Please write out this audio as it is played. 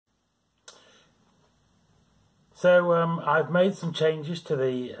So I've made some changes to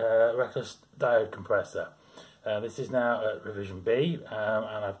the reckless diode compressor. This is now at revision B, and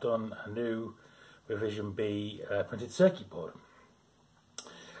I've done a new revision B printed circuit board.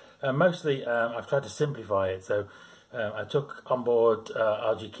 Mostly I've tried to simplify it, so I took on board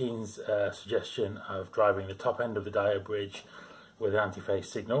R.G. Keen's suggestion of driving the top end of the diode bridge with an anti-phase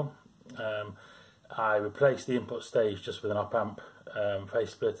signal. I replaced the input stage just with an op-amp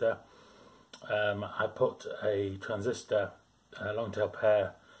phase splitter. I put a transistor long tail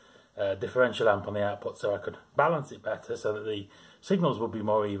pair differential amp on the output so I could balance it better so that the signals would be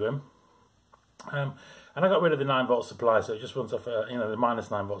more even. And I got rid of the 9-volt supply, so it just runs off the minus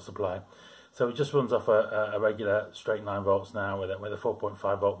 9-volt supply. So it just runs off a regular straight 9 volts now with a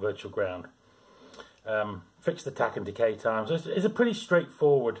 4.5 volt virtual ground. Fixed the tack and decay time. So it's a pretty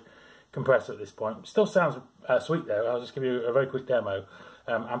straightforward compressor at this point. Still sounds sweet though. I'll just give you a very quick demo.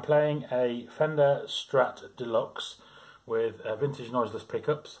 I'm playing a Fender Strat Deluxe with vintage noiseless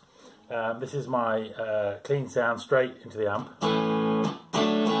pickups. This is my clean sound straight into the amp.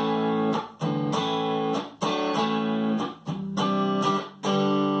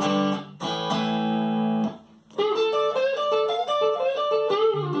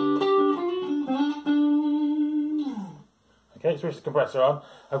 Okay, switch the compressor on.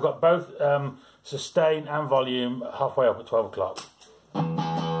 I've got both sustain and volume halfway up at 12 o'clock.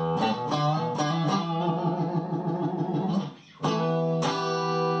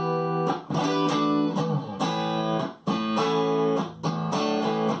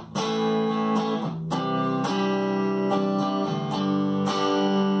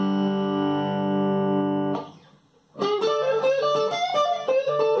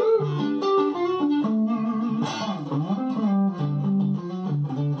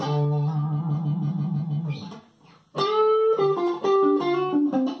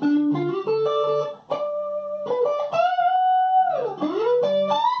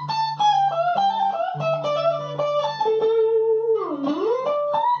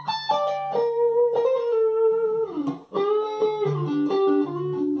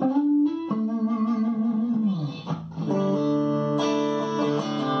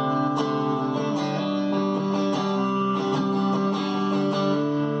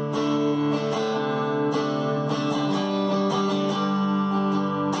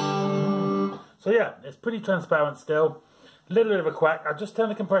 So yeah, it's pretty transparent still. A little bit of a quack. I've just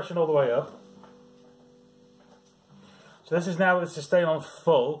turned the compression all the way up. So this is now with the sustain on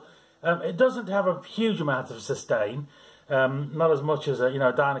full. It doesn't have a huge amount of sustain, not as much as a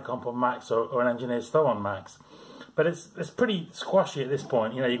Dynacomp on max or an Engineer's Thumb on max, but it's pretty squashy at this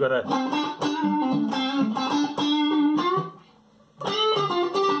point. You've got to.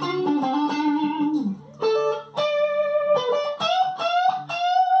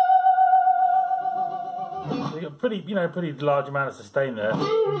 Pretty large amount of sustain there.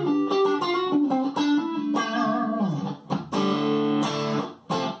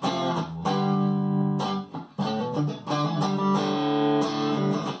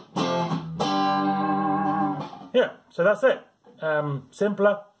 Yeah, so that's it.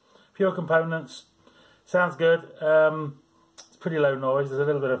 Simpler, fewer components. Sounds good. It's pretty low noise. There's a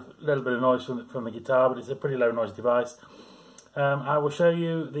little bit of noise from the guitar, but it's a pretty low noise device. I will show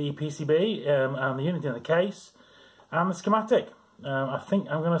you the PCB and the unit in the case and the schematic. I think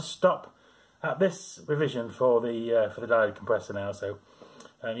I'm going to stop at this revision for the diode compressor now. So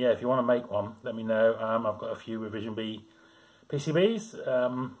yeah, if you want to make one, let me know. I've got a few revision B PCBs.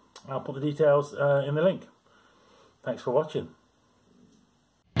 I'll put the details in the link. Thanks for watching.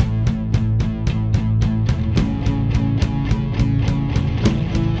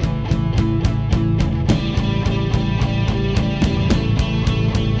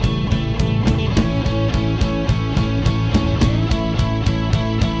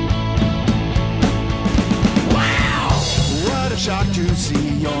 Shock to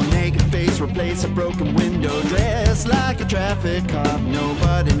see your naked face replace a broken window, dressed like a traffic cop.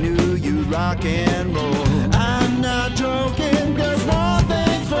 Nobody knew you rock and roll. I'm not joking, 'cause one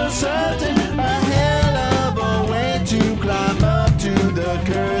thing's for certain, a hell of a way to climb up to the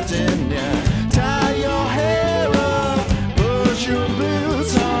curtain. Yeah. Tie your hair up, push your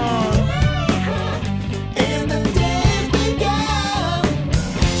boots on, and the day's begun.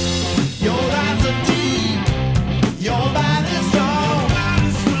 Your eyes are deep, your body's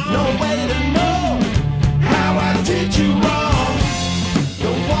you wrong.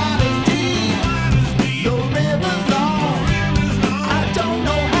 The water's deep, the river's long. I don't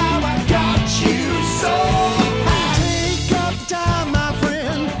know how I got you so high. Take up the time, my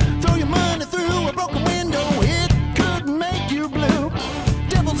friend. Throw your money through a broken window. It could make you blue.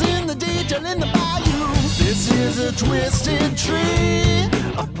 Devil's in the detail in the bayou. This This is a twisted tree.